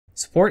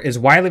Support is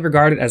widely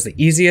regarded as the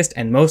easiest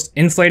and most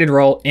inflated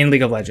role in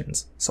League of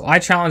Legends, so I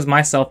challenged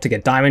myself to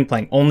get Diamond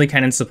playing only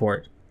Kennen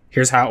Support.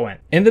 Here's how it went.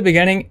 In the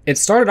beginning, it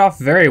started off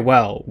very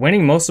well,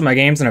 winning most of my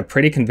games in a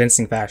pretty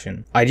convincing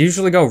fashion. I'd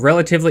usually go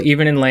relatively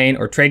even in lane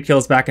or trade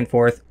kills back and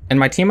forth, and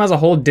my team as a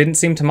whole didn't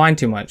seem to mind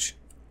too much.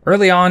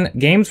 Early on,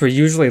 games were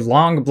usually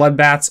long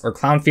bloodbaths or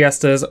clown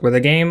fiestas where the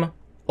game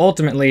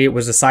ultimately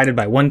was decided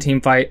by one team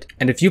fight,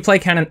 and if you play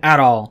Kennen at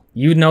all,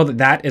 you'd know that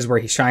that is where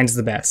he shines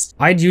the best.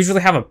 I'd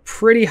usually have a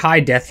pretty high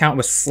death count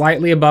with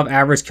slightly above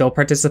average kill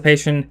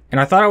participation, and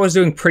I thought I was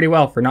doing pretty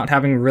well for not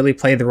having really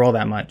played the role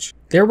that much.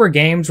 There were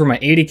games where my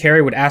AD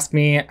carry would ask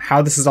me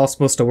how this is all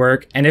supposed to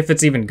work, and if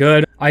it's even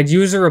good. I'd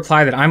usually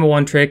reply that I'm a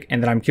one-trick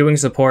and that I'm queuing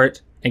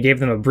support, and gave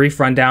them a brief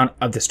rundown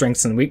of the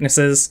strengths and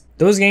weaknesses.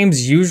 Those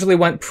games usually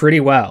went pretty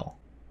well.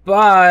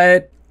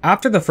 But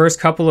after the first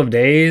couple of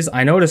days,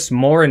 I noticed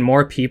more and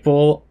more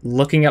people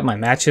looking at my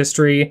match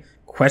history,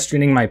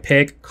 questioning my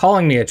pick,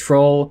 calling me a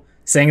troll,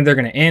 saying they're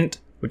gonna int,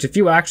 which a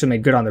few actually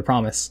made good on their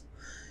promise.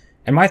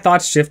 And my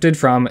thoughts shifted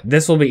from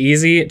this will be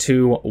easy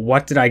to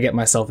what did I get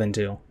myself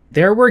into?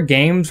 There were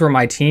games where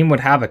my team would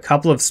have a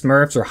couple of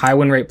smurfs or high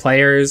win rate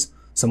players,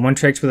 some one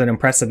tricks with an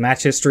impressive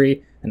match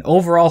history, and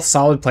overall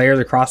solid players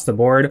across the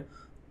board,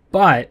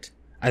 but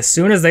as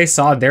soon as they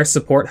saw their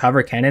support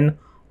hover Kennen,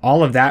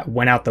 all of that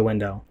went out the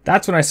window.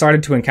 That's when I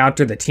started to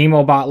encounter the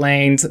Teemo bot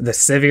lanes, the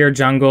Sivir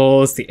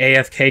jungles, the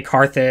AFK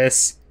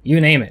Karthus,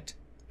 you name it.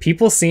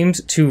 People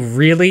seemed to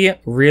really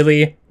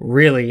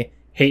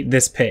hate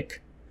this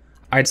pick.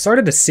 I'd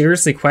started to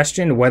seriously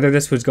question whether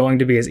this was going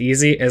to be as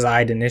easy as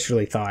I'd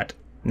initially thought.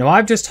 Now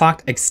I've just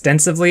talked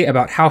extensively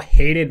about how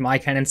hated my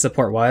Kennen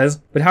support was,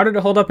 but how did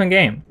it hold up in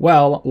game?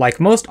 Well, like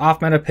most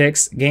off-meta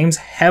picks, games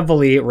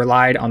heavily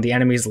relied on the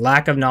enemy's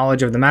lack of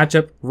knowledge of the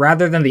matchup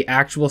rather than the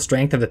actual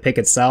strength of the pick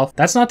itself.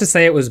 That's not to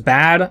say it was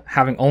bad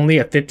having only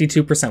a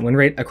 52% win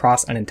rate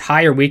across an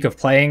entire week of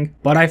playing,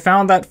 but I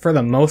found that for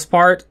the most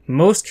part,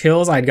 most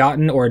kills I'd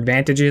gotten or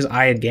advantages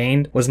I had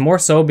gained was more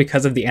so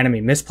because of the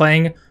enemy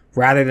misplaying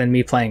rather than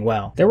me playing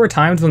well. There were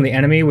times when the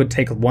enemy would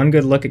take one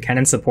good look at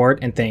Kennen support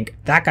and think,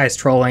 that guy's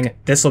trolling,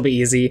 this'll be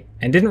easy,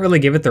 and didn't really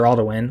give it their all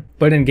to win.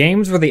 But in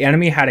games where the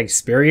enemy had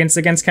experience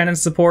against Kennen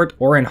support,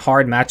 or in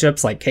hard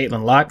matchups like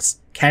Caitlyn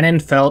Lux,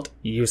 Kennen felt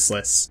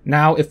useless.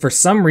 Now, if for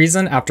some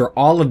reason after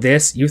all of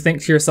this you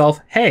think to yourself,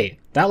 hey,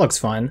 that looks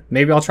fun,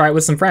 maybe I'll try it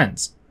with some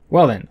friends.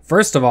 Well then,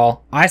 first of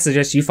all, I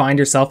suggest you find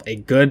yourself a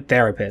good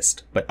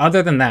therapist. But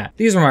other than that,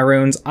 these are my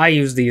runes. I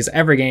use these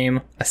every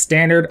game. A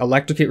standard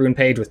Electrocute rune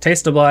page with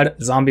Taste of Blood,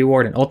 Zombie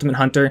Ward, and Ultimate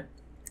Hunter.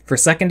 For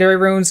secondary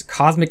runes,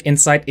 Cosmic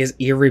Insight is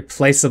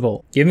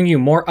irreplaceable, giving you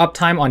more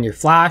uptime on your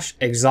Flash,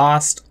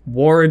 Exhaust,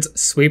 Wards,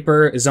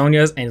 Sweeper,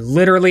 Zonias, and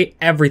literally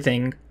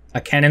everything a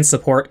Kennen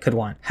support could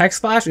want.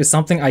 Hexsplash is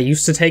something I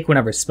used to take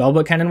whenever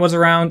Spellbook Kennen was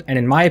around, and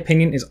in my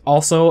opinion is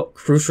also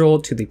crucial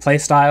to the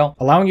playstyle,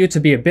 allowing you to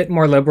be a bit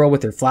more liberal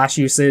with your flash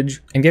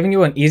usage, and giving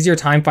you an easier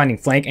time finding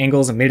flank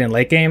angles in mid and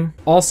late game.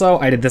 Also,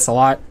 I did this a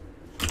lot.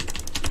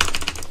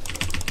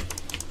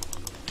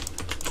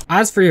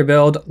 As for your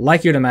build,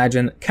 like you'd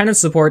imagine, Kennen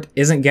support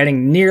isn't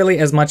getting nearly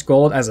as much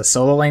gold as a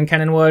solo lane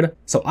Kennen would,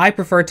 so I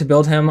prefer to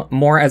build him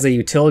more as a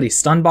utility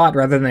stun bot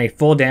rather than a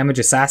full damage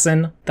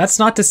assassin. That's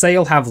not to say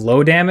you'll have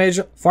low damage,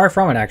 far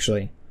from it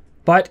actually.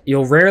 But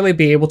you'll rarely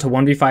be able to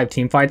 1v5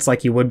 teamfights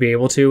like you would be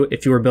able to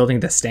if you were building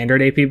the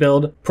standard AP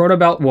build.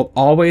 Protobelt will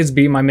always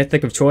be my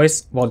mythic of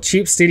choice, while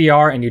cheap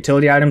CDR and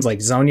utility items like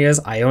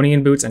Zonias,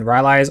 Ionian Boots, and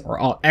Rylai's are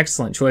all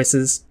excellent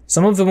choices.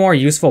 Some of the more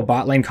useful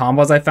bot lane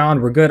combos I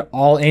found were good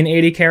all-in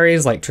AD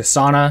carries like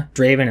Tristana,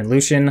 Draven, and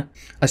Lucian,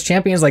 as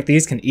champions like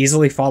these can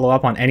easily follow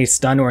up on any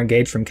stun or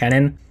engage from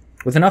Kennen,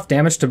 with enough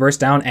damage to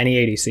burst down any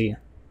ADC.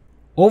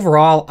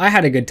 Overall, I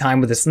had a good time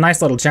with this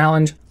nice little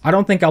challenge. I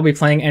don't think I'll be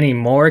playing any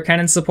more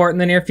Kennen support in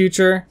the near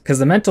future, because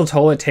the mental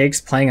toll it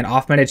takes playing an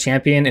off-meta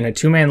champion in a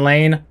two-man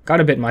lane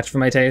got a bit much for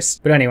my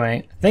taste. But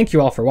anyway, thank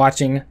you all for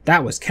watching.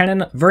 That was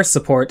Kennen vs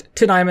Support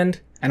to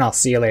Diamond, and I'll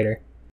see you later.